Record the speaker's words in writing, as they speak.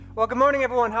Well, good morning,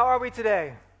 everyone. How are we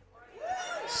today?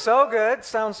 So good.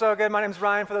 Sounds so good. My name's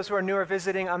Ryan. For those who are new or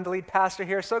visiting, I'm the lead pastor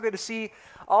here. So good to see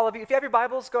all of you. If you have your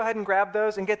Bibles, go ahead and grab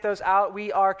those and get those out. We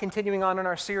are continuing on in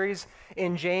our series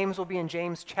in James. We'll be in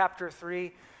James chapter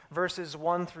 3, verses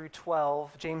 1 through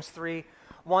 12. James 3,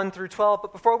 1 through 12.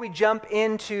 But before we jump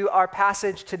into our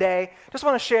passage today, just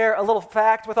want to share a little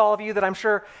fact with all of you that I'm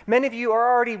sure many of you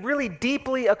are already really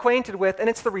deeply acquainted with, and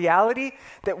it's the reality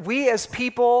that we as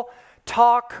people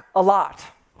talk a lot.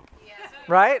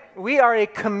 Right? We are a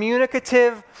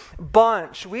communicative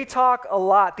bunch. We talk a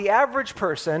lot. The average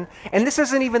person, and this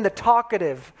isn't even the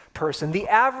talkative person, the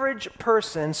average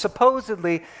person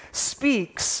supposedly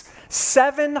speaks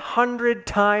 700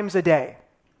 times a day.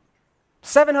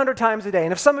 700 times a day.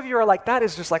 And if some of you are like, that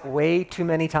is just like way too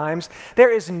many times,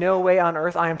 there is no way on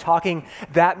earth I am talking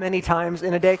that many times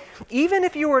in a day. Even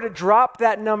if you were to drop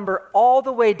that number all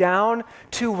the way down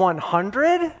to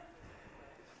 100,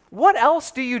 what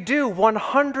else do you do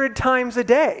 100 times a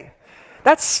day?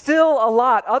 That's still a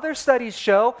lot. Other studies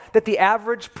show that the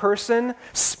average person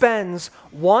spends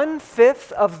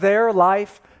 1/5 of their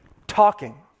life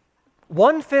talking.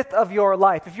 1/5 of your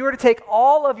life. If you were to take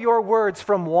all of your words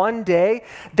from one day,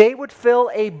 they would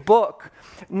fill a book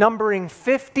numbering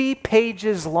 50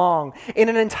 pages long. In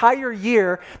an entire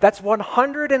year, that's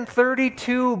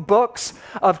 132 books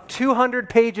of 200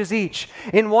 pages each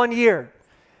in 1 year.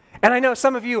 And I know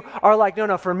some of you are like,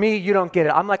 no, for me, you don't get it.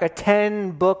 I'm like a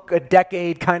 10 book a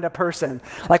decade kind of person,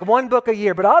 like 1 book a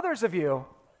year. But others of you,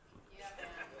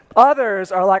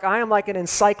 others are like, I am like an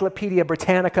Encyclopedia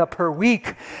Britannica per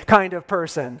week kind of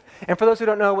person. And for those who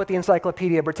don't know what the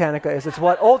Encyclopedia Britannica is, it's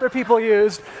what older people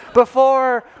used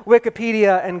before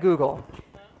Wikipedia and Google.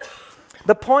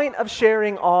 The point of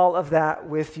sharing all of that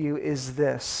with you is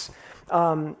this.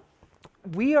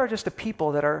 We are just a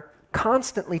people that are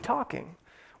constantly talking.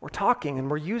 We're talking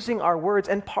and we're using our words,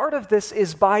 and part of this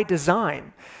is by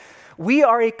design. We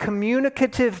are a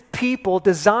communicative people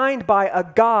designed by a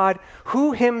God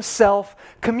who himself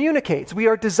communicates. We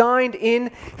are designed in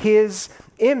his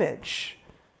image.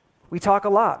 We talk a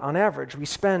lot on average. We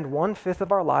spend 1/5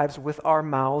 of our lives with our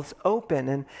mouths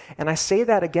open. And I say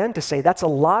that again to say that's a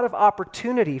lot of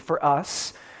opportunity for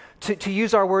us to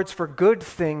use our words for good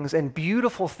things and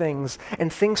beautiful things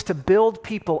and things to build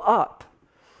people up.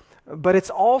 But it's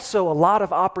also a lot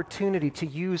of opportunity to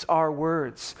use our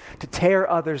words to tear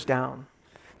others down,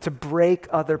 to break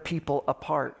other people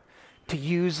apart, to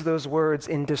use those words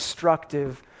in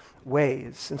destructive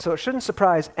ways. And so it shouldn't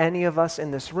surprise any of us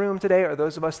in this room today or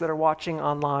those of us that are watching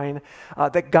online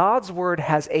that God's word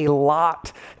has a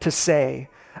lot to say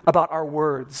about our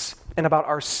words and about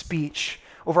our speech.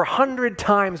 Over 100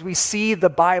 times we see the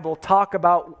Bible talk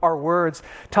about our words,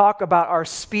 talk about our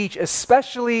speech,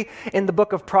 especially in the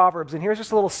book of Proverbs. And here's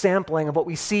just a little sampling of what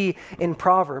we see in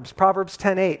Proverbs. Proverbs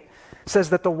 10:8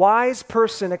 says that the wise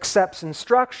person accepts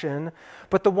instruction,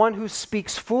 but the one who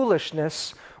speaks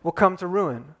foolishness will come to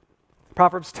ruin.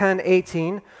 Proverbs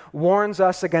 10:18 warns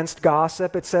us against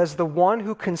gossip. It says, the one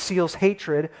who conceals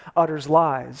hatred utters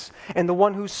lies, and the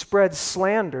one who spreads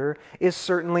slander is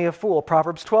certainly a fool.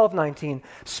 Proverbs 12:19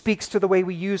 speaks to the way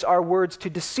we use our words to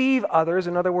deceive others.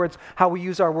 In other words, how we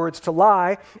use our words to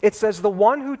lie. It says, the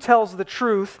one who tells the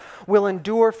truth will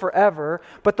endure forever,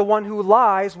 but the one who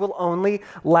lies will only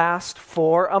last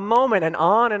for a moment. And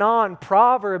on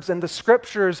Proverbs and the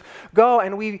scriptures go,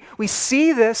 and we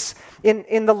see this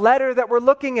in the letter that we're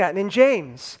looking at in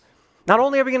James. Not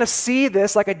only are we going to see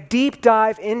this, like a deep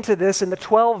dive into this in the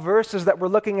 12 verses that we're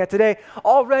looking at today,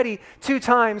 already 2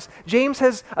 times, James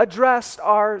has addressed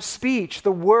our speech,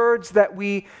 the words that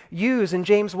we use in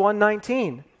James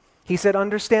 1:19. He said,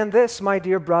 understand this, my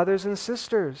dear brothers and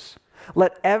sisters.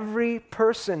 Let every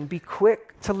person be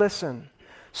quick to listen,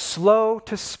 slow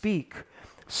to speak,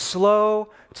 slow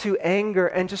to anger.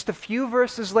 And just a few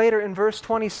verses later in verse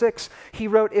 26, he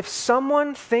wrote, if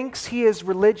someone thinks he is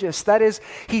religious, that is,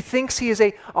 he thinks he is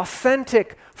an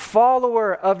authentic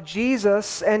follower of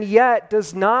Jesus and yet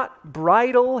does not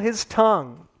bridle his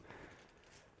tongue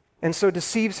and so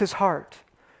deceives his heart,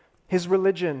 his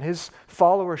religion, his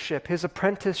followership, his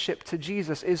apprenticeship to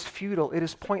Jesus is futile, it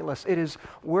is pointless, it is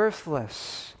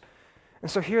worthless.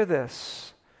 And so hear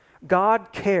this. God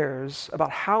cares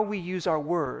about how we use our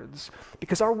words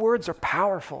because our words are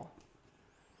powerful.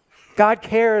 God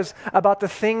cares about the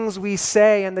things we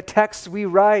say and the texts we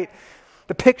write,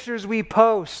 the pictures we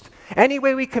post, any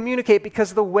way we communicate,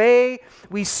 because the way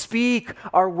we speak,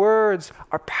 our words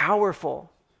are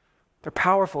powerful. They're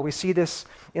powerful. We see this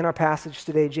in our passage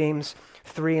today, James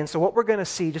 3. And so what we're going to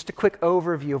see, just a quick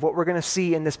overview of what we're going to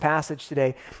see in this passage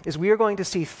today, is we are going to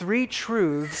see three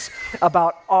truths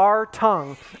about our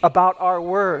tongue, about our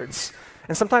words.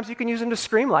 And sometimes you can use them to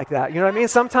scream like that. You know what I mean?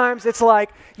 Sometimes it's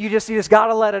like you just got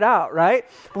to let it out, right?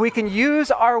 But we can use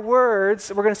our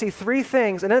words. We're going to see three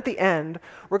things. And then at the end,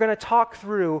 we're going to talk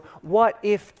through what,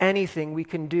 if anything, we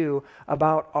can do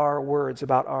about our words,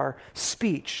 about our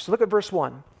speech. So look at verse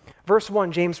 1. Verse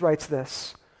 1, James writes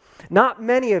this: "Not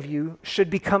many of you should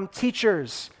become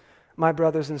teachers, my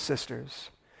brothers and sisters,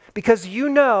 because you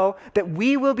know that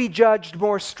we will be judged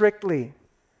more strictly.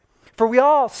 For we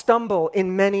all stumble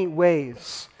in many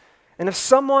ways. And if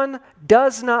someone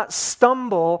does not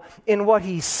stumble in what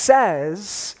he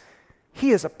says,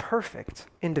 he is a perfect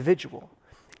individual,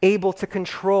 able to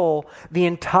control the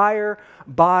entire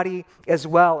body as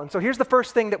well." And so here's the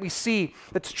first thing that we see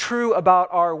that's true about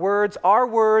our words. Our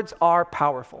words are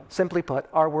powerful. Simply put,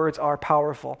 our words are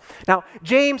powerful. Now,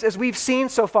 James, as we've seen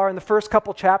so far in the first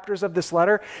couple chapters of this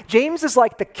letter, James is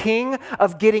like the king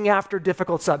of getting after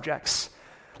difficult subjects.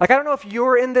 Like, I don't know if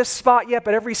you're in this spot yet,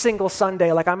 but every single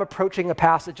Sunday, like, I'm approaching a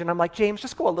passage and I'm like, James,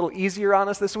 just go a little easier on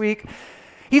us this week.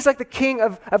 He's like the king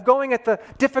of going at the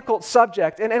difficult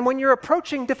subject. And when you're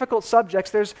approaching difficult subjects,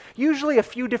 there's usually a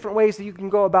few different ways that you can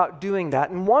go about doing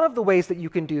that. And one of the ways that you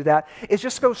can do that is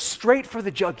just go straight for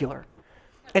the jugular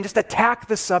and just attack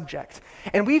the subject.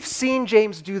 And we've seen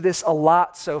James do this a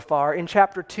lot so far in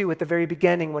chapter 2 at the very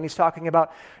beginning when he's talking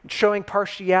about showing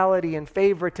partiality and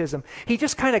favoritism. He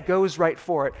just kind of goes right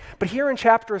for it. But here in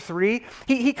chapter 3,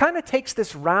 he kind of takes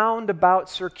this roundabout,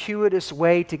 circuitous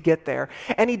way to get there.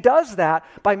 And he does that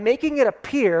by making it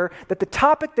appear that the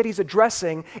topic that he's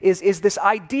addressing is this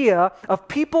idea of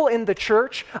people in the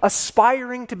church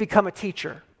aspiring to become a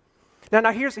teacher.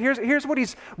 Now here's what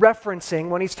he's referencing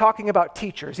when he's talking about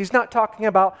teachers. He's not talking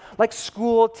about like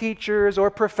school teachers or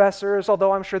professors,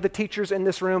 although I'm sure the teachers in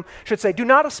this room should say, do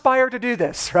not aspire to do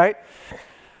this, right?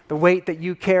 The weight that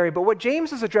you carry. But what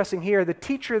James is addressing here, the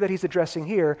teacher that he's addressing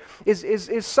here,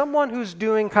 is someone who's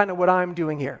doing kind of what I'm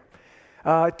doing here.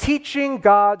 Teaching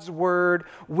God's word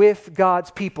with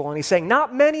God's people. And he's saying,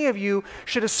 not many of you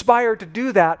should aspire to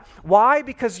do that. Why?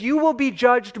 Because you will be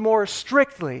judged more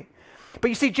strictly. But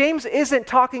you see, James isn't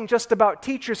talking just about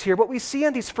teachers here. What we see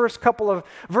in these first couple of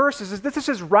verses is that this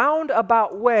is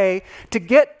roundabout way to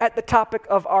get at the topic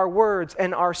of our words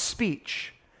and our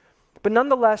speech. But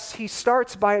nonetheless, he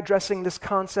starts by addressing this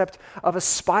concept of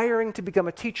aspiring to become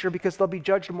a teacher because they'll be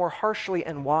judged more harshly.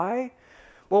 And why?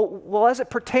 Well, as it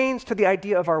pertains to the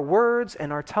idea of our words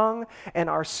and our tongue and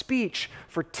our speech,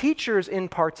 for teachers in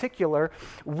particular,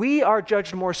 we are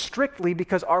judged more strictly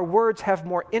because our words have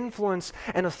more influence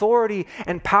and authority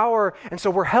and power. And so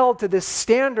we're held to this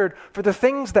standard for the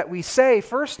things that we say,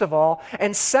 first of all.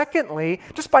 And secondly,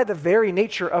 just by the very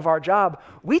nature of our job,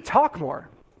 we talk more.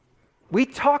 We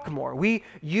talk more. We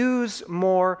use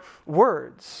more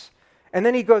words. And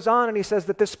then he goes on and he says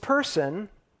that this person,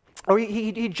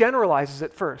 he generalizes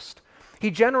it first. He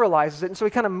generalizes it, and so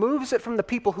he kind of moves it from the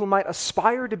people who might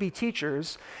aspire to be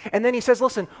teachers, and then he says,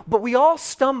 listen, but we all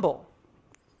stumble.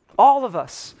 All of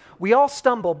us. We all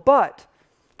stumble, but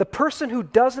the person who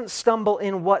doesn't stumble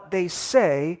in what they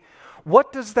say,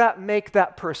 what does that make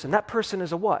that person? That person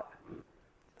is a what?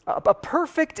 A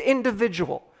perfect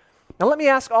individual. Now let me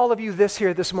ask all of you this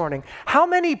here this morning. How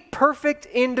many perfect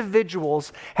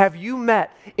individuals have you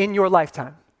met in your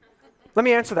lifetime? Let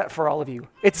me answer that for all of you.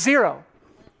 It's zero.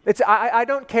 I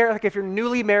don't care, like if you're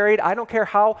newly married, I don't care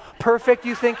how perfect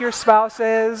you think your spouse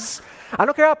is. I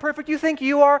don't care how perfect you think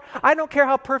you are. I don't care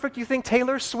how perfect you think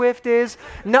Taylor Swift is.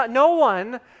 No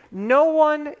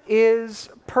one is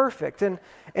perfect. And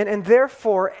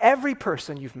therefore, every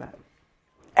person you've met,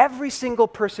 every single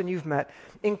person you've met,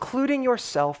 including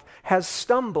yourself, has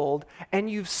stumbled, and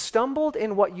you've stumbled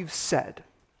in what you've said.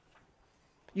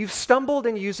 You've stumbled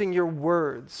in using your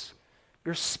words,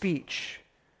 your speech.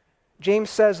 James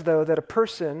says, though, that a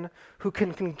person who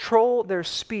can control their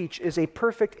speech is a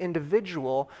perfect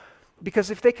individual because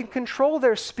if they can control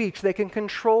their speech, they can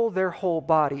control their whole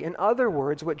body. In other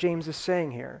words, what James is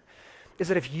saying here is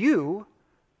that if you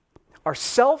are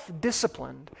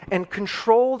self-disciplined and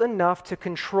controlled enough to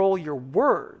control your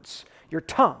words, your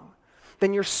tongue,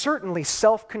 then you're certainly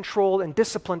self-controlled and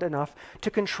disciplined enough to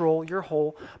control your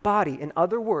whole body. In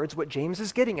other words, what James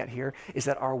is getting at here is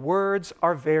that our words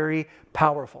are very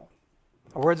powerful.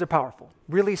 Our words are powerful.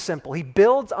 Really simple. He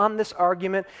builds on this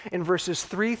argument in verses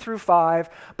 3 through 5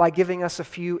 by giving us a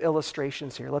few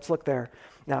illustrations here. Let's look there.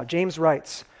 Now, James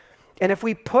writes, And if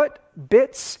we put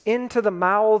bits into the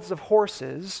mouths of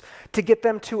horses to get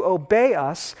them to obey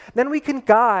us, then we can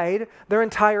guide their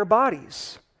entire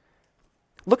bodies.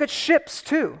 Look at ships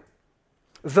too.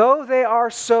 Though they are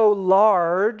so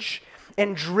large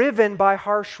and driven by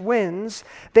harsh winds,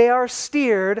 they are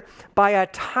steered by a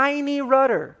tiny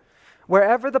rudder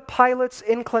wherever the pilot's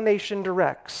inclination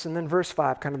directs. And then verse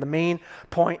 5, kind of the main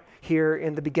point here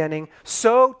in the beginning.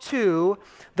 So too,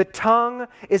 the tongue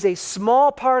is a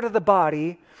small part of the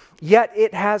body, yet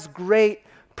it has great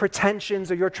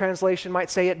pretensions, or your translation might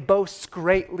say it boasts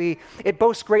greatly. It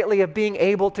boasts greatly of being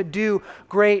able to do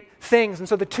great things. And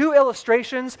so the two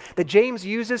illustrations that James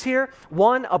uses here,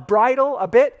 one, a bridle, a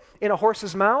bit in a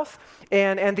horse's mouth,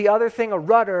 and the other thing, a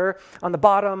rudder on the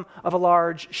bottom of a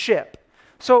large ship.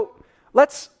 So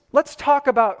let's talk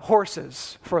about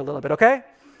horses for a little bit, okay?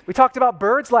 We talked about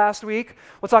birds last week.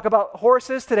 We'll talk about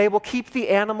horses today. We'll keep the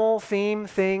animal theme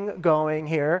thing going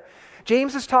here.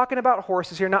 James is talking about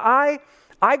horses here. Now,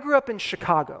 I grew up in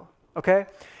Chicago, okay?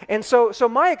 And so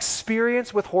my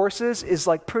experience with horses is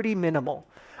like pretty minimal.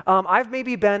 I've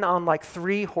maybe been on like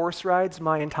 3 horse rides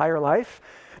my entire life.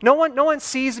 No one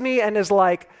sees me and is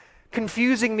like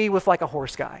confusing me with like a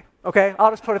horse guy, okay?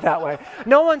 I'll just put it that way.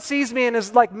 No one sees me and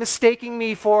is like mistaking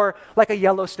me for like a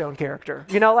Yellowstone character.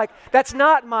 You know, like that's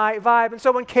not my vibe. And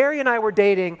so when Carrie and I were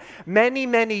dating many,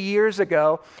 many years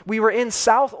ago, we were in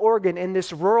South Oregon in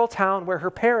this rural town where her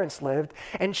parents lived,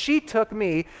 and she took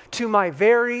me to my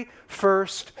very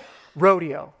first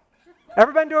rodeo.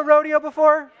 Ever been to a rodeo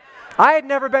before? I had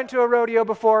never been to a rodeo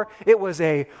before. It was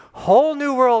a whole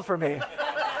new world for me.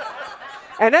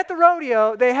 And at the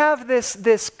rodeo, they have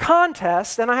this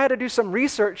contest, and I had to do some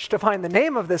research to find the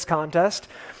name of this contest.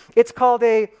 It's called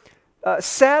a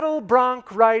saddle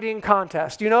bronc riding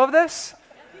contest. You know of this?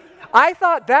 I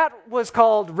thought that was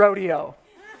called rodeo.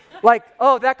 Like,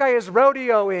 oh, that guy is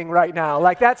rodeoing right now.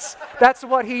 Like, that's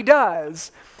what he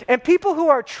does. And people who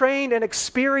are trained and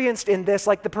experienced in this,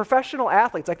 like the professional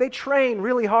athletes, like they train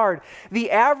really hard. The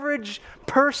average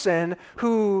person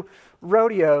who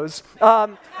rodeos,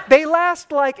 they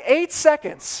last like 8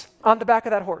 seconds on the back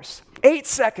of that horse. 8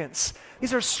 seconds.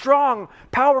 These are strong,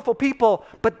 powerful people,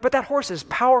 but that horse is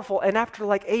powerful, and after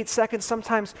like 8 seconds,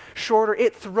 sometimes shorter,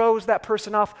 it throws that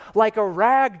person off like a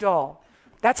rag doll.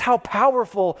 That's how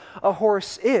powerful a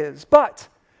horse is. But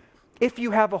if you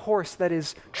have a horse that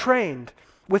is trained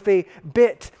with a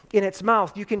bit in its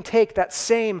mouth, you can take that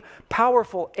same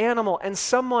powerful animal, and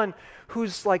someone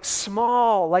who's like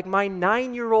small, like my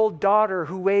 9-year-old daughter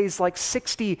who weighs like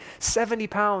 60, 70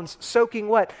 pounds, soaking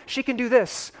wet, she can do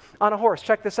this on a horse.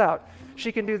 Check this out.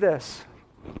 She can do this.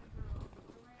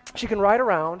 She can ride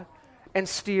around and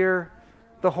steer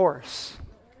the horse.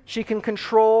 She can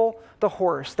control the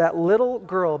horse. That little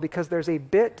girl, because there's a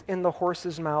bit in the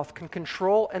horse's mouth, can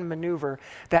control and maneuver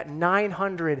that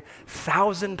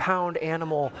 900,000-pound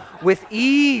animal with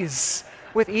ease.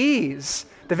 With ease.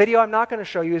 The video I'm not going to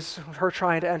show you is her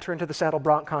trying to enter into the saddle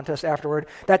bronc contest afterward.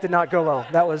 That did not go well.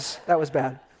 That was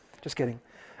bad. Just kidding.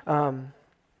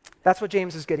 That's what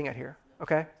James is getting at here,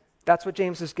 okay? That's what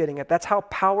James is getting at. That's how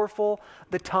powerful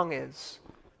the tongue is.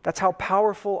 That's how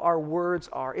powerful our words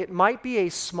are. It might be a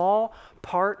small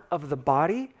part of the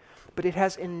body, but it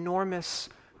has enormous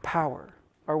power.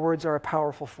 Our words are a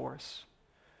powerful force.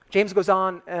 James goes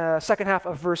on, second half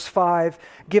of verse 5,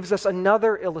 gives us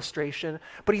another illustration,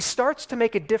 but he starts to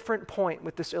make a different point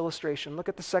with this illustration. Look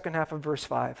at the second half of verse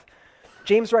 5.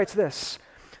 James writes this,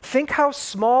 "Think how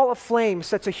small a flame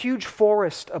sets a huge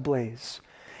forest ablaze,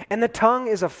 and the tongue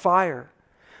is a fire.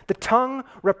 The tongue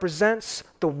represents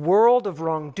the world of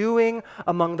wrongdoing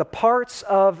among the parts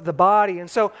of the body."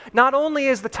 And so not only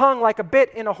is the tongue like a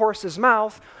bit in a horse's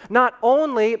mouth, not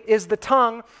only is the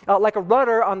tongue like a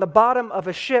rudder on the bottom of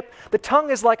a ship, the tongue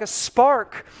is like a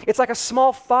spark. It's like a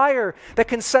small fire that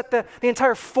can set the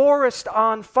entire forest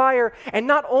on fire. And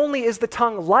not only is the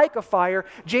tongue like a fire,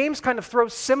 James kind of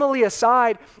throws simile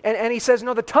aside and he says,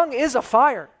 no, the tongue is a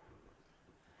fire.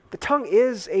 The tongue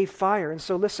is a fire. And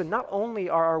so listen, not only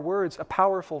are our words a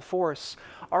powerful force,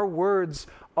 our words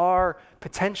are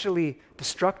potentially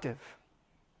destructive.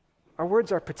 Our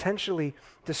words are potentially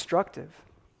destructive.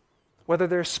 Whether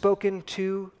they're spoken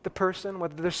to the person,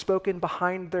 whether they're spoken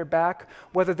behind their back,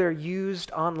 whether they're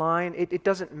used online, it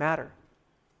doesn't matter.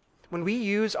 When we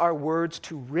use our words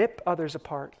to rip others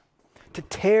apart, to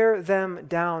tear them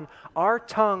down, our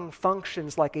tongue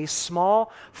functions like a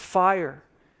small fire,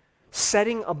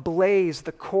 setting ablaze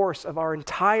the course of our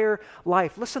entire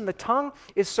life. Listen, the tongue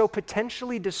is so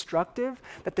potentially destructive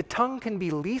that the tongue can be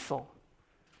lethal.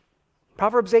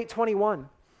 Proverbs 8:21,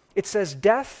 it says,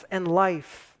 "Death and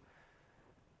life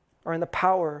are in the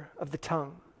power of the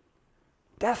tongue,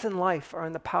 Death and life are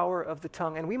in the power of the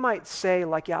tongue. And we might say,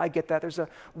 like, yeah, I get that. There's a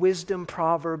wisdom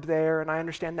proverb there, and I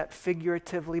understand that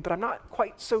figuratively, but I'm not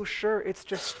quite so sure it's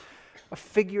just a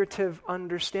figurative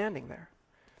understanding there.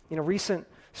 Recent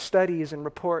studies and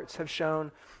reports have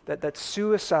shown that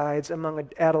suicides among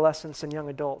adolescents and young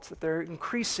adults, that they're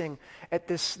increasing at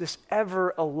this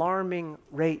ever alarming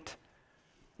rate.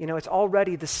 It's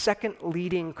already the second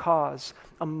leading cause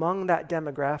among that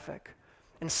demographic.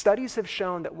 And studies have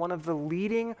shown that one of the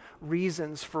leading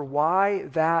reasons for why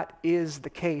that is the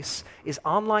case is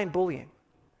online bullying.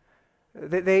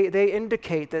 They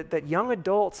indicate that young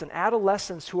adults and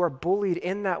adolescents who are bullied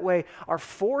in that way are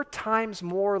 4 times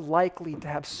more likely to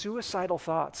have suicidal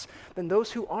thoughts than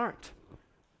those who aren't.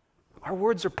 Our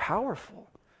words are powerful.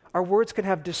 Our words can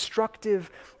have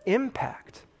destructive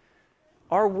impact.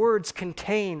 Our words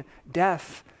contain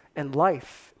death and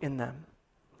life in them.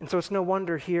 And so it's no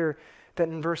wonder here that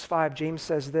in verse 5, James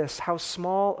says this, how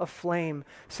small a flame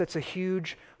sets a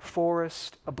huge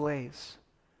forest ablaze.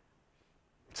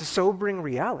 It's a sobering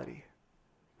reality.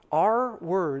 Our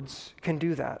words can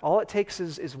do that. All it takes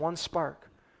is one spark.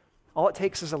 All it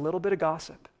takes is a little bit of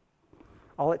gossip.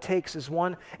 All it takes is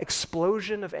one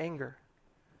explosion of anger,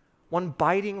 one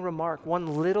biting remark,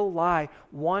 one little lie,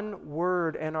 one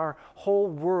word, and our whole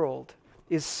world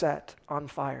is set on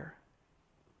fire.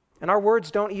 And our words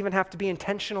don't even have to be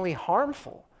intentionally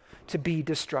harmful to be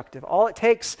destructive. All it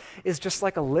takes is just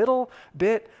like a little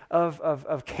bit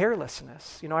of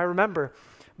carelessness. I remember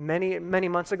many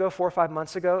months ago, 4 or 5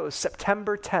 months ago, it was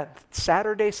September 10th,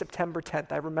 Saturday, September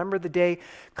 10th. I remember the day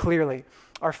clearly.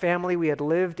 Our family, we had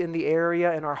lived in the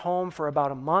area in our home for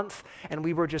about a month, and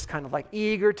we were just kind of like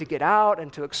eager to get out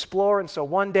and to explore. And so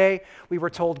one day we were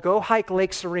told, go hike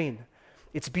Lake Serene.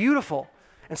 It's beautiful.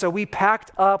 And so we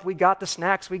packed up, we got the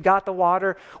snacks, we got the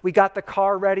water, we got the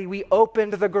car ready, we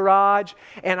opened the garage,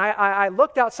 and I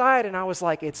looked outside and I was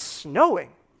like, it's snowing.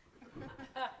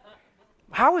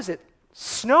 How is it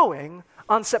snowing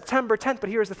on September 10th? But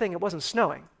here's the thing, it wasn't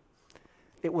snowing.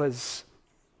 It was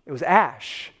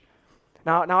ash.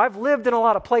 Now I've lived in a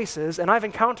lot of places and I've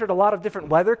encountered a lot of different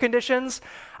weather conditions.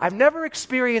 I've never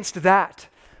experienced that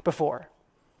before.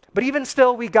 But even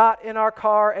still, we got in our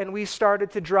car and we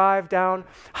started to drive down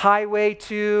Highway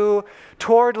 2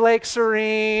 toward Lake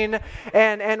Serene.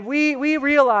 And we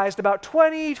realized about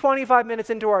 25 minutes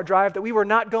into our drive that we were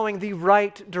not going the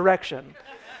right direction.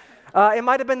 It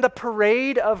might have been the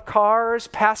parade of cars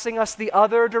passing us the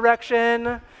other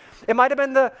direction. It might have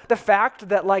been the fact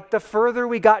that like the further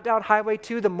we got down Highway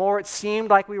 2, the more it seemed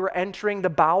like we were entering the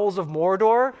bowels of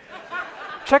Mordor.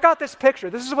 Check out this picture.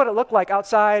 This is what it looked like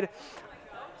outside.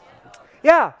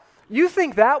 Yeah, you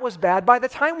think that was bad. By the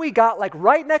time we got like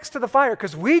right next to the fire,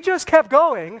 because we just kept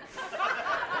going,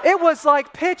 it was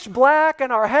like pitch black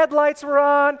and our headlights were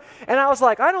on. And I was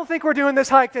like, I don't think we're doing this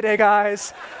hike today,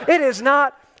 guys. It is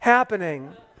not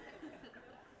happening.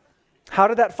 How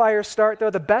did that fire start,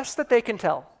 though? The best that they can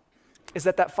tell is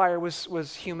that fire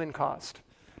was human caused.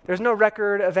 There's no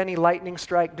record of any lightning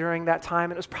strike during that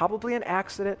time. It was probably an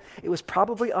accident. It was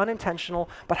probably unintentional.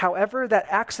 But however that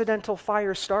accidental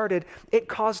fire started, it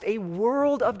caused a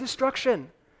world of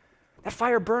destruction. That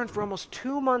fire burned for almost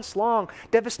 2 months long,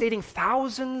 devastating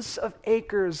thousands of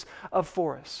acres of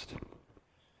forest.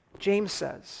 James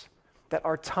says that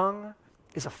our tongue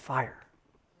is a fire.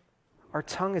 Our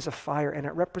tongue is a fire, and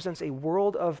it represents a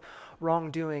world of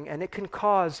wrongdoing, and it can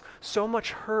cause so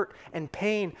much hurt and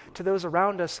pain to those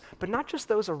around us, but not just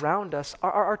those around us.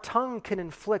 Our tongue can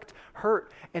inflict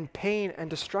hurt and pain and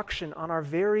destruction on our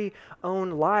very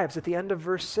own lives. At the end of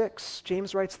verse 6,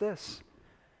 James writes this.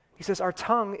 He says, our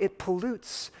tongue, it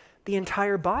pollutes the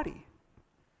entire body,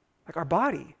 like our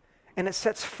body, and it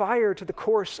sets fire to the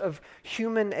course of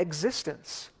human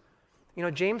existence.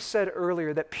 James said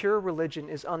earlier that pure religion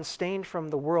is unstained from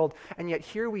the world, and yet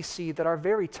here we see that our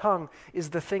very tongue is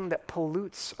the thing that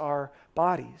pollutes our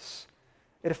bodies.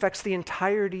 It affects the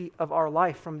entirety of our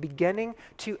life from beginning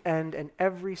to end and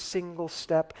every single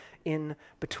step in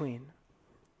between.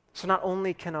 So not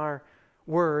only can our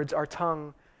words, our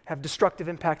tongue, have destructive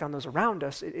impact on those around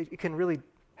us, it can really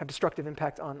have destructive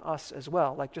impact on us as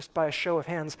well. Like just by a show of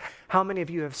hands, how many of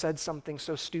you have said something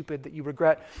so stupid that you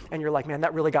regret and you're like, man,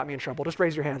 that really got me in trouble? Just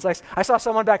raise your hands. I saw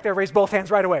someone back there raise both hands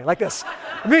right away, like this.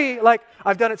 Me, like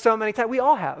I've done it so many times. We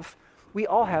all have,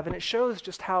 and it shows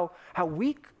just how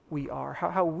weak we are,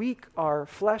 how weak our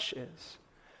flesh is.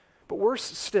 But worse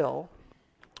still,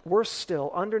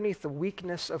 underneath the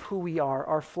weakness of who we are,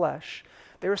 our flesh,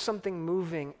 there is something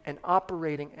moving and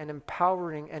operating and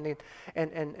empowering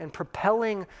and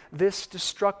propelling this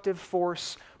destructive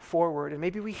force forward. And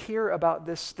maybe we hear about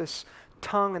this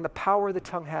tongue and the power the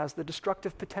tongue has, the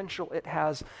destructive potential it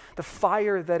has, the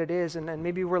fire that it is, and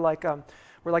maybe we're like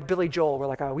Billy Joel. We're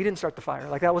like, oh, we didn't start the fire.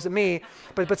 Like that wasn't me,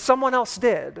 but someone else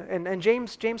did. And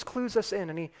James clues us in,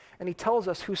 and he tells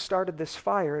us who started this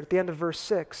fire. At the end of verse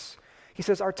 6, he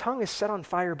says, our tongue is set on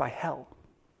fire by hell.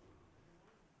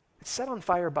 It's set on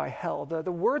fire by hell.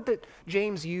 The word that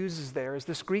James uses there is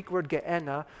this Greek word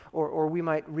gehenna, or we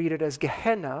might read it as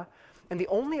Gehenna. And the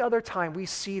only other time we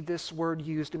see this word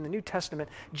used in the New Testament,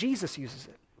 Jesus uses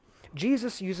it.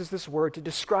 Jesus uses this word to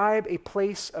describe a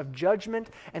place of judgment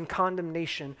and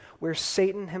condemnation where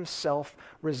Satan himself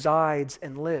resides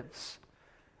and lives.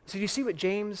 So do you see what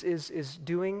James is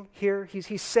doing here?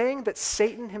 He's saying that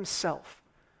Satan himself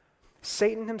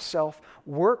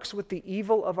works with the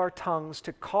evil of our tongues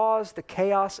to cause the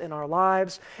chaos in our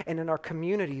lives and in our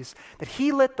communities, that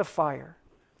he lit the fire.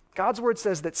 God's word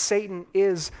says that Satan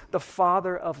is the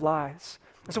father of lies.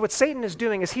 And so what Satan is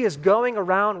doing is he is going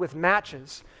around with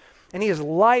matches and he is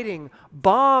lighting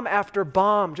bomb after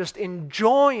bomb, just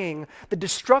enjoying the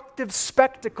destructive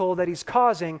spectacle that he's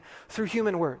causing through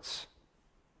human words,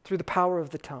 through the power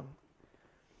of the tongue.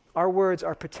 Our words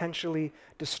are potentially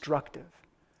destructive.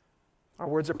 Our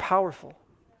words are powerful.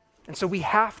 And so we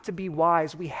have to be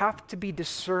wise. We have to be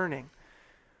discerning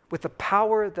with the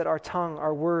power that our tongue,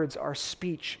 our words, our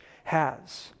speech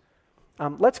has.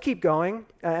 Let's keep going.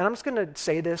 And I'm just going to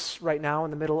say this right now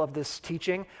in the middle of this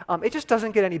teaching. It just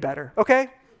doesn't get any better, okay?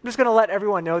 I'm just going to let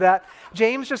everyone know that.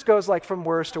 James just goes like from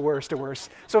worse to worse to worse.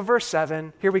 So verse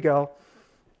 7, here we go.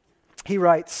 He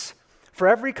writes, for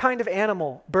every kind of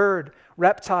animal, bird,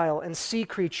 reptile, and sea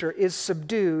creature is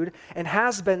subdued and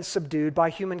has been subdued by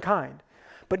humankind.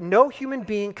 But no human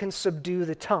being can subdue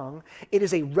the tongue. It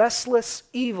is a restless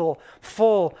evil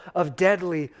full of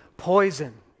deadly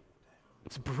poison.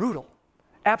 It's brutal,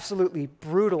 absolutely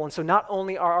brutal. And so not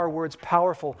only are our words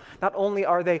powerful, not only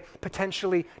are they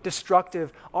potentially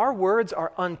destructive, our words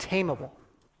are untamable.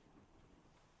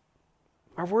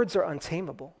 Our words are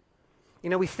untamable. You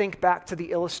know, we think back to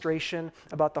the illustration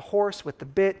about the horse with the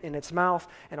bit in its mouth,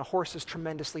 and a horse is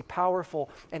tremendously powerful,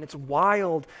 and it's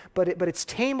wild, but it's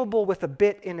tameable with a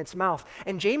bit in its mouth.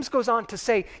 And James goes on to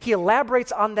say, he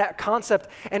elaborates on that concept,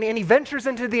 and he ventures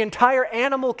into the entire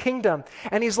animal kingdom.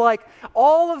 And he's like,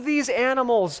 all of these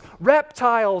animals,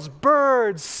 reptiles,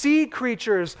 birds, sea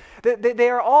creatures, they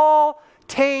are all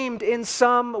tamed in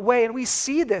some way. And we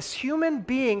see this. Human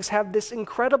beings have this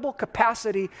incredible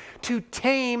capacity to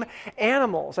tame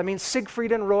animals. I mean,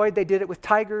 Siegfried and Roy, they did it with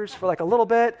tigers for like a little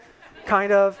bit,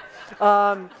 kind of.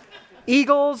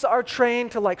 Eagles are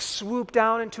trained to like swoop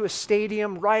down into a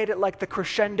stadium right at like the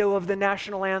crescendo of the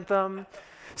national anthem.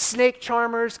 Snake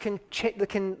charmers can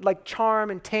like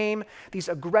charm and tame these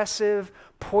aggressive,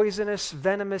 poisonous,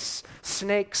 venomous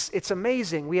snakes. It's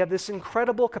amazing. We have this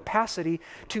incredible capacity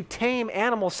to tame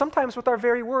animals, sometimes with our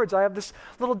very words. I have this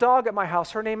little dog at my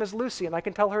house. Her name is Lucy, and I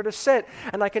can tell her to sit,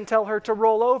 and I can tell her to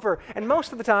roll over. And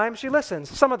most of the time, she listens.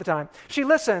 Some of the time, she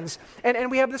listens.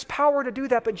 And we have this power to do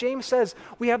that. But James says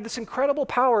we have this incredible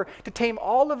power to tame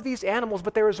all of these animals,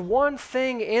 but there is one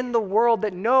thing in the world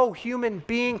that no human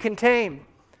being can tame.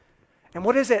 And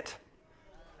what is it?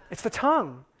 It's the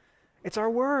tongue. It's our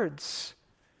words.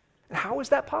 And how is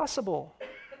that possible?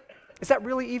 Is that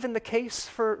really even the case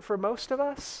for most of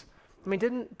us? I mean,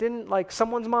 didn't like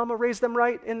someone's mama raise them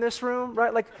right in this room,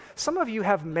 right? Like some of you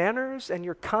have manners and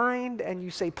you're kind and you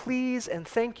say please and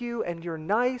thank you and you're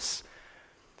nice.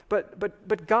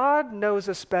 But God knows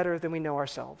us better than we know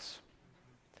ourselves.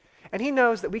 And he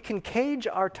knows that we can cage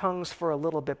our tongues for a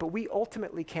little bit, but we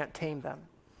ultimately can't tame them.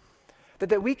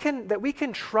 That we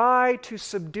can try to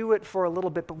subdue it for a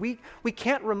little bit, but we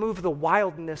can't remove the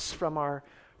wildness from our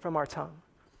tongue.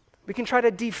 We can try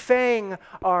to defang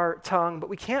our tongue, but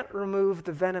we can't remove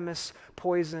the venomous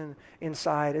poison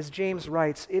inside. As James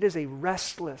writes, it is a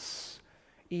restless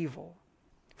evil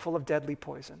full of deadly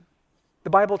poison.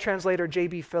 The Bible translator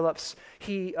J.B. Phillips,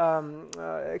 he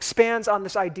expands on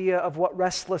this idea of what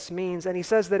restless means, and he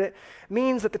says that it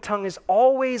means that the tongue is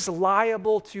always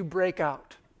liable to break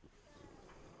out.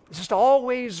 It's just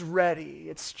always ready.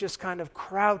 It's just kind of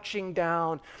crouching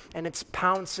down and it's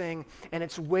pouncing and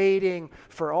it's waiting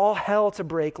for all hell to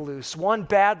break loose. One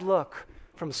bad look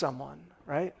from someone,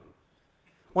 right?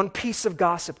 One piece of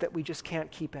gossip that we just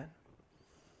can't keep in.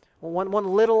 One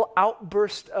little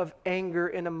outburst of anger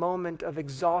in a moment of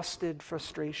exhausted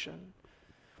frustration.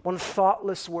 One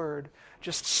thoughtless word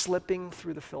just slipping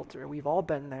through the filter. We've all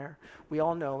been there. We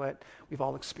all know it. We've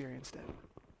all experienced it.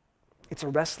 It's a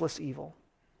restless evil.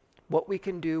 What we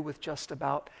can do with just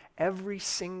about every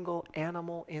single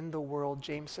animal in the world,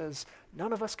 James says,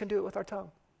 none of us can do it with our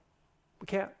tongue. We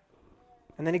can't.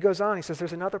 And then he goes on, he says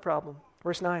there's another problem.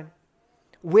 Verse 9.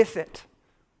 With it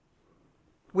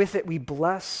we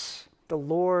bless the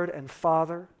Lord and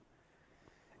Father,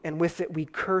 and with it we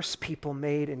curse people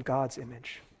made in God's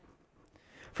image.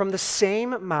 From the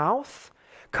same mouth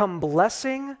come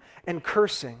blessing and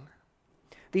cursing.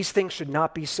 These things should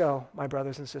not be so, my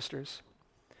brothers and sisters.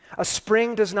 A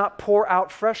spring does not pour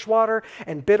out fresh water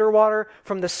and bitter water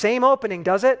from the same opening,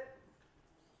 does it?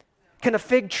 Can a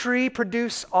fig tree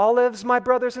produce olives, my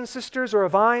brothers and sisters, or a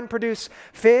vine produce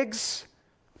figs?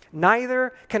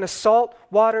 Neither can a salt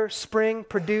water spring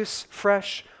produce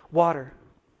fresh water.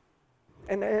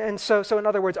 And so in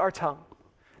other words, our tongue,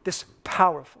 this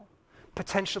powerful,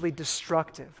 potentially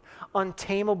destructive,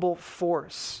 untamable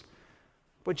force,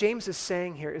 what James is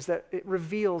saying here is that it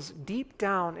reveals deep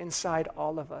down inside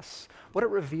all of us, what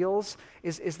it reveals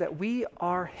is that we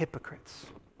are hypocrites.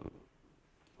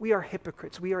 We are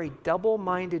hypocrites. We are a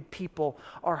double-minded people.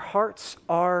 Our hearts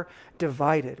are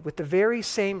divided. With the very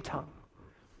same tongue,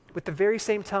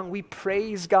 we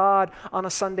praise God on a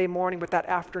Sunday morning, but that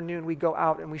afternoon we go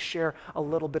out and we share a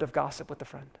little bit of gossip with a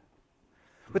friend.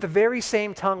 With the very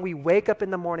same tongue, we wake up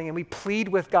in the morning and we plead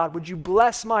with God, would you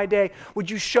bless my day? Would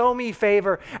you show me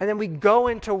favor? And then we go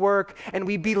into work and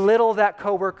we belittle that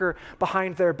coworker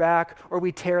behind their back, or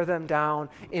we tear them down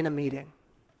in a meeting.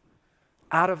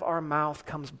 Out of our mouth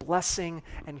comes blessing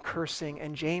and cursing,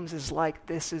 and James is like,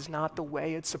 this is not the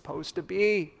way it's supposed to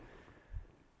be.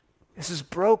 This is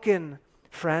broken,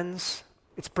 friends.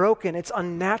 It's broken. It's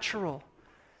unnatural.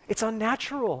 It's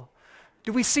unnatural.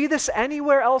 Do we see this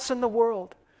anywhere else in the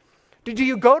world? Do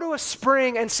you go to a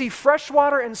spring and see fresh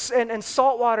water and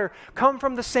salt water come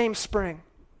from the same spring?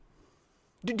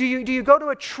 Do you go to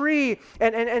a tree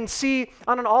and see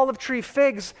on an olive tree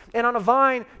figs, and on a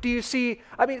vine do you see,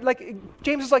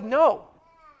 James is like, no,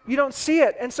 you don't see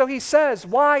it. And so he says,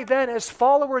 why then, as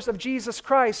followers of Jesus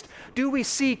Christ, do we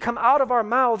see come out of our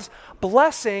mouths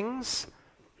blessings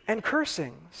and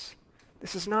cursings?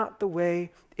 This is not the way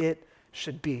it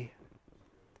should be.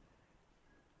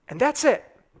 And that's it.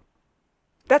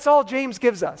 That's all James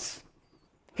gives us.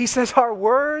 He says our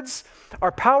words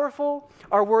are powerful,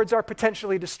 our words are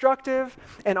potentially destructive,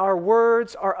 and our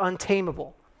words are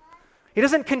untamable. He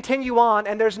doesn't continue on,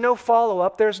 and there's no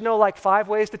follow-up. There's no 5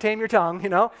 ways to tame your tongue,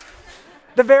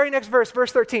 The very next verse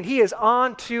 13, he is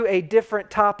on to a different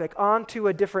topic, on to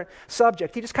a different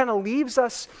subject. He just kind of leaves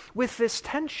us with this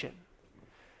tension.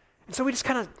 And so we just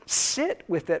kind of sit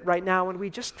with it right now, and we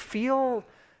just feel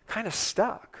kind of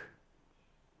stuck.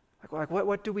 Like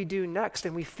what do we do next?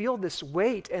 And we feel this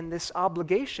weight and this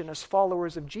obligation as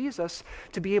followers of Jesus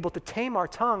to be able to tame our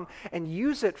tongue and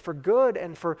use it for good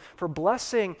and for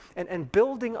blessing and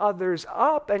building others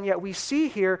up. And yet we see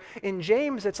here in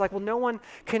James, it's like, well, no one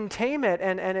can tame it.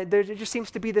 And there just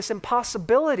seems to be this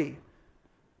impossibility.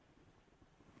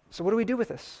 So what do we do with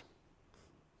this?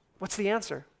 What's the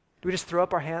answer? Do we just throw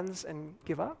up our hands and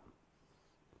give up?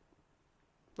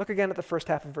 Look again at the first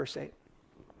half of verse 8.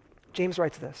 James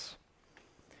writes this.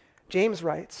 James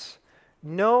writes,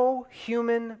 no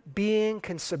human being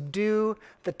can subdue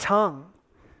the tongue.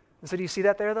 And so do you see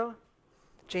that there, though?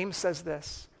 James says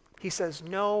this. He says,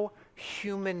 no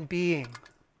human being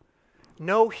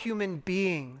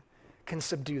can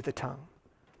subdue the tongue.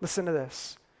 Listen to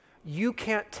this. You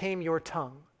can't tame your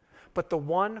tongue, but the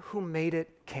one who made it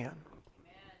can.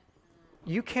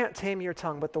 You can't tame your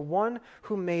tongue, but the one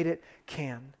who made it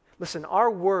can. Listen,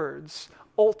 our words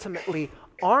ultimately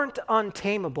aren't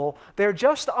untamable. They're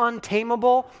just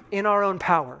untamable in our own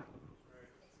power.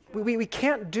 We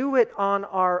can't do it on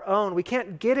our own. We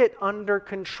can't get it under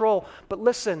control. But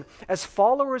listen, as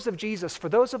followers of Jesus, for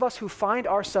those of us who find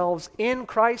ourselves in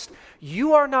Christ,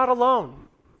 you are not alone.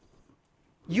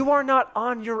 You are not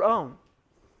on your own.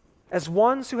 As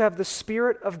ones who have the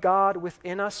Spirit of God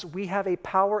within us, we have a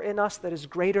power in us that is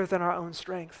greater than our own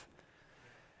strength.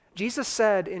 Jesus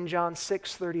said in John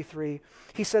 6:33,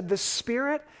 he said, the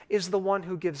Spirit is the one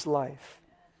who gives life.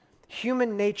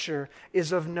 Human nature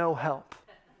is of no help.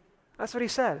 That's what he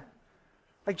said.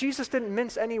 Like, Jesus didn't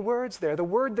mince any words there. The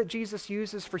word that Jesus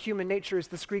uses for human nature is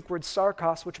this Greek word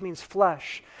sarkos, which means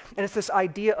flesh. And it's this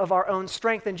idea of our own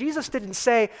strength. And Jesus didn't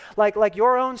say, like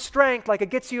your own strength, like it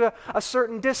gets you a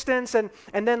certain distance, and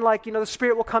then the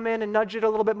Spirit will come in and nudge it a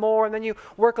little bit more, and then you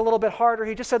work a little bit harder.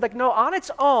 He just said, no, on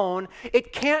its own,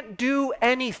 it can't do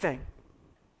anything.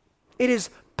 It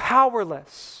is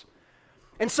powerless.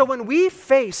 And so when we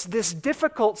face this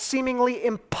difficult, seemingly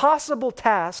impossible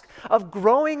task of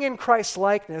growing in Christ's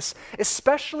likeness,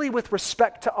 especially with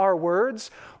respect to our words,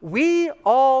 we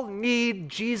all need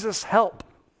Jesus' help.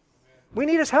 We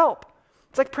need his help.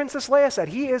 It's like Princess Leia said,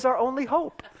 he is our only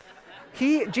hope.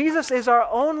 Jesus is our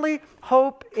only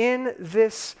hope in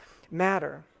this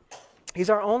matter. He's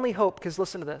our only hope because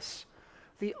listen to this.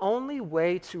 The only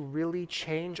way to really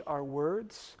change our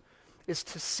words is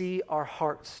to see our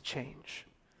hearts change.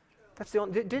 That's the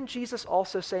only, didn't Jesus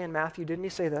also say in Matthew, didn't he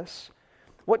say this?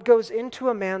 What goes into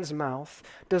a man's mouth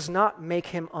does not make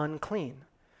him unclean,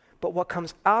 but what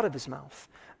comes out of his mouth,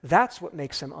 that's what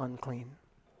makes him unclean.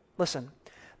 Listen,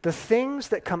 the things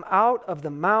that come out of the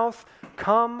mouth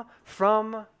come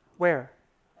from where?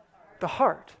 The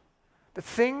heart. The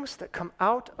things that come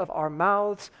out of our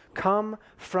mouths come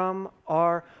from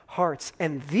our hearts,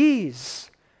 and these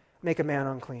make a man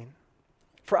unclean.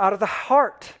 For out of the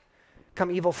heart come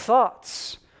evil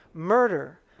thoughts,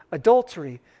 murder,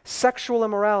 adultery, sexual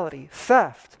immorality,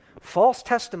 theft, false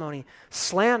testimony,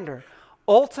 slander.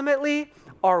 Ultimately,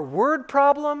 our word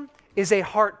problem is a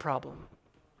heart problem.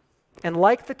 And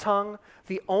like the tongue,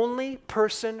 the only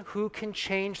person who can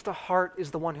change the heart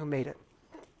is the one who made it.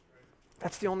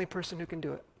 That's the only person who can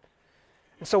do it.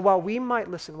 And so while we might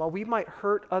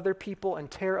hurt other people and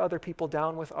tear other people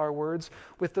down with our words,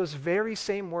 with those very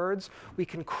same words, we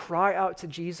can cry out to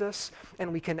Jesus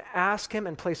and we can ask him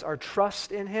and place our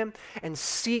trust in him and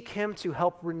seek him to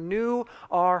help renew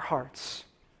our hearts.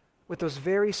 With those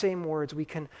very same words, we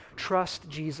can trust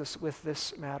Jesus with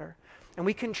this matter. And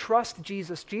we can trust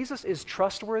Jesus. Jesus is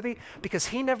trustworthy because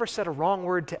he never said a wrong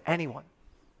word to anyone.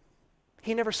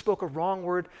 He never spoke a wrong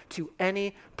word to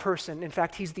any person. In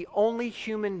fact, he's the only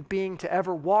human being to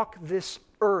ever walk this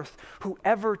earth who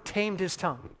ever tamed his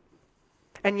tongue.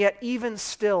 And yet, even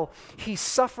still, he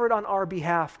suffered on our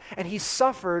behalf, and he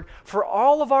suffered for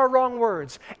all of our wrong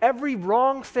words, every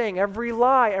wrong thing, every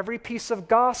lie, every piece of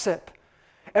gossip,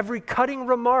 every cutting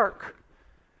remark.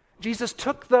 Jesus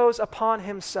took those upon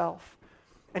himself,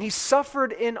 and he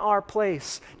suffered in our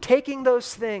place, taking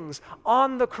those things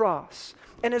on the cross.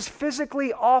 And as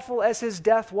physically awful as his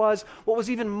death was, what was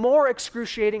even more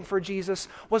excruciating for Jesus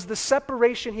was the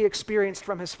separation he experienced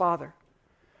from his Father.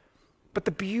 But the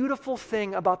beautiful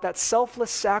thing about that selfless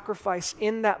sacrifice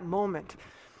in that moment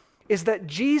is that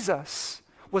Jesus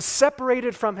was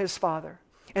separated from his Father,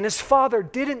 and his Father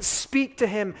didn't speak to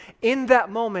him in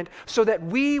that moment so that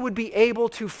we would be able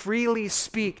to freely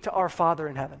speak to our Father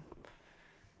in heaven.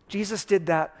 Jesus did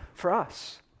that for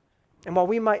us. And while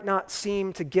we might not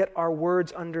seem to get our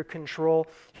words under control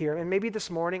here, and maybe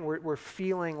this morning we're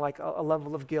feeling like a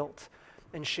level of guilt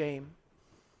and shame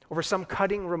over some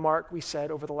cutting remark we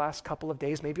said over the last couple of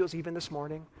days, maybe it was even this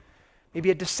morning, maybe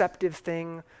a deceptive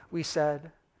thing we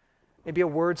said, maybe a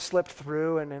word slipped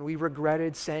through and we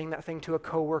regretted saying that thing to a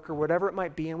coworker, whatever it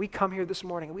might be, and we come here this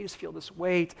morning and we just feel this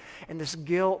weight and this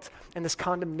guilt and this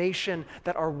condemnation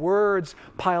that our words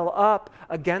pile up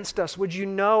against us. Would you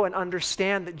know and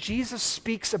understand that Jesus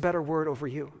speaks a better word over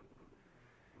you?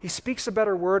 He speaks a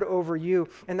better word over you,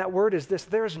 and that word is this: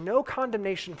 there is no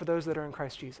condemnation for those that are in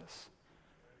Christ Jesus.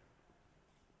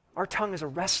 Our tongue is a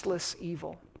restless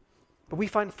evil, but we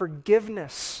find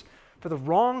forgiveness for the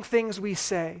wrong things we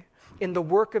say in the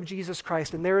work of Jesus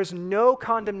Christ, and there is no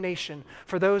condemnation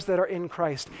for those that are in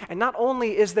Christ. And not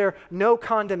only is there no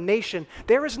condemnation,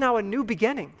 there is now a new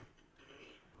beginning.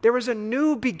 There is a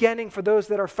new beginning for those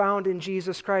that are found in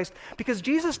Jesus Christ, because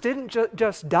Jesus didn't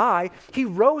just die, he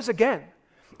rose again.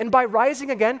 And by rising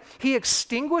again, he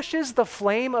extinguishes the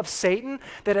flame of Satan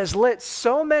that has lit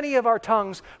so many of our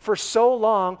tongues for so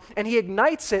long, and he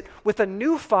ignites it with a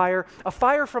new fire, a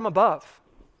fire from above.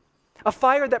 A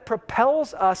fire that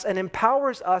propels us and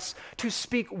empowers us to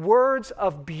speak words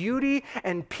of beauty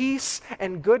and peace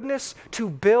and goodness to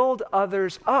build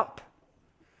others up.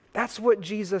 That's what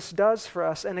Jesus does for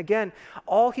us. And again,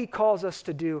 all he calls us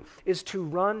to do is to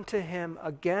run to him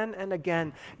again and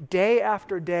again, day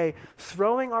after day,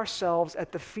 throwing ourselves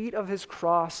at the feet of his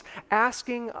cross,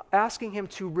 asking him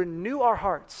to renew our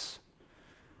hearts,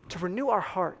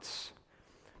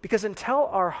 Because until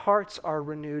our hearts are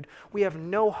renewed, we have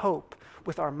no hope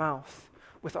with our mouth,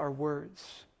 with our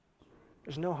words.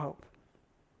 There's no hope.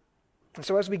 And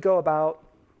so as we go about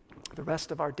the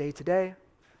rest of our day today,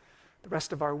 the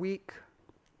rest of our week,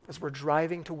 as we're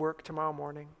driving to work tomorrow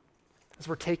morning, as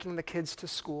we're taking the kids to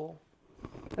school,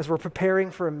 as we're preparing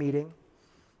for a meeting,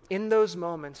 in those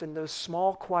moments, in those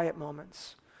small, quiet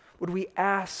moments, would we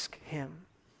ask him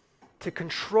to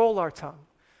control our tongue,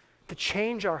 to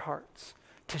change our hearts,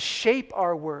 to shape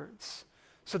our words,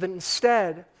 so that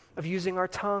instead of using our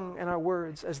tongue and our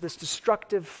words as this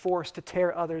destructive force to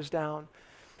tear others down,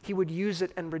 he would use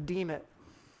it and redeem it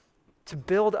to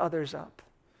build others up,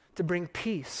 to bring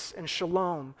peace and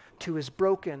shalom to his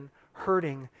broken,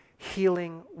 hurting,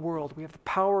 healing world. We have the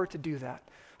power to do that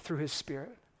through his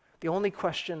Spirit. The only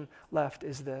question left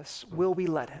is this: will we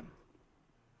let him?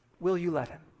 Will you let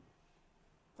him?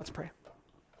 Let's pray.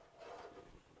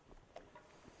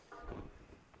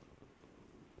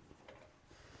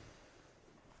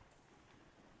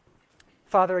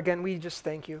 Father, again, we just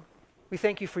thank you. We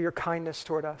thank you for your kindness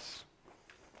toward us.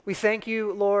 We thank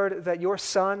you, Lord, that your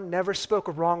Son never spoke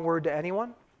a wrong word to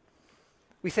anyone.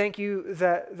 We thank you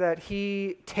that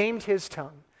he tamed his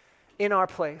tongue in our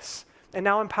place and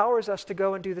now empowers us to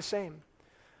go and do the same.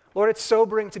 Lord, it's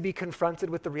sobering to be confronted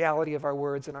with the reality of our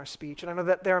words and our speech. And I know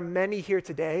that there are many here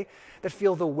today that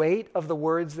feel the weight of the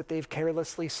words that they've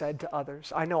carelessly said to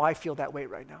others. I know I feel that weight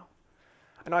right now.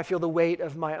 I know I feel the weight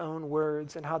of my own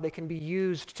words and how they can be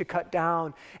used to cut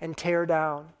down and tear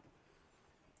down.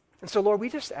 And so, Lord, we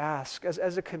just ask,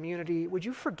 as a community, would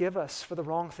you forgive us for the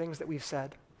wrong things that we've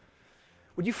said?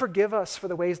 Would you forgive us for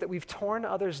the ways that we've torn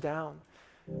others down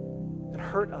and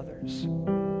hurt others?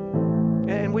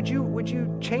 And would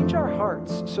you change our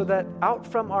hearts so that out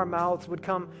from our mouths would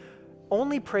come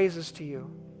only praises to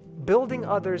you, building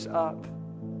others up?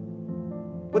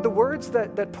 Would the words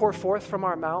that pour forth from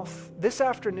our mouth this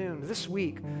afternoon, this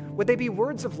week, would they be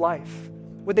words of life?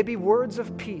 Would they be words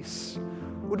of peace?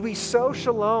 Would we sow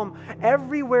shalom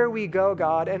everywhere we go,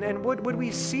 God? And would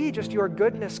we see just your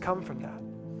goodness come from that?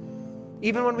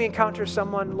 Even when we encounter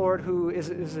someone, Lord, who is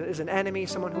an enemy,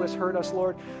 someone who has hurt us,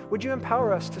 Lord, would you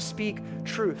empower us to speak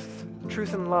truth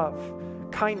and love,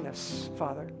 kindness,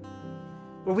 Father?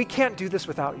 Well, we can't do this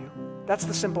without you. That's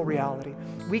the simple reality.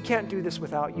 We can't do this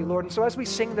without you, Lord. And so as we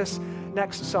sing this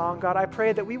next song, God, I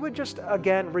pray that we would just,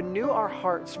 again, renew our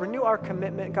hearts, renew our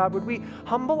commitment. God, would we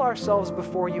humble ourselves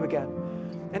before you again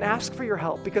and ask for your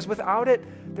help? Because without it,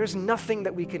 there's nothing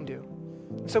that we can do.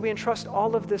 So we entrust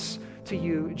all of this to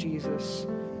you, Jesus,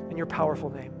 in your powerful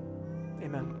name.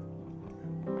 Amen.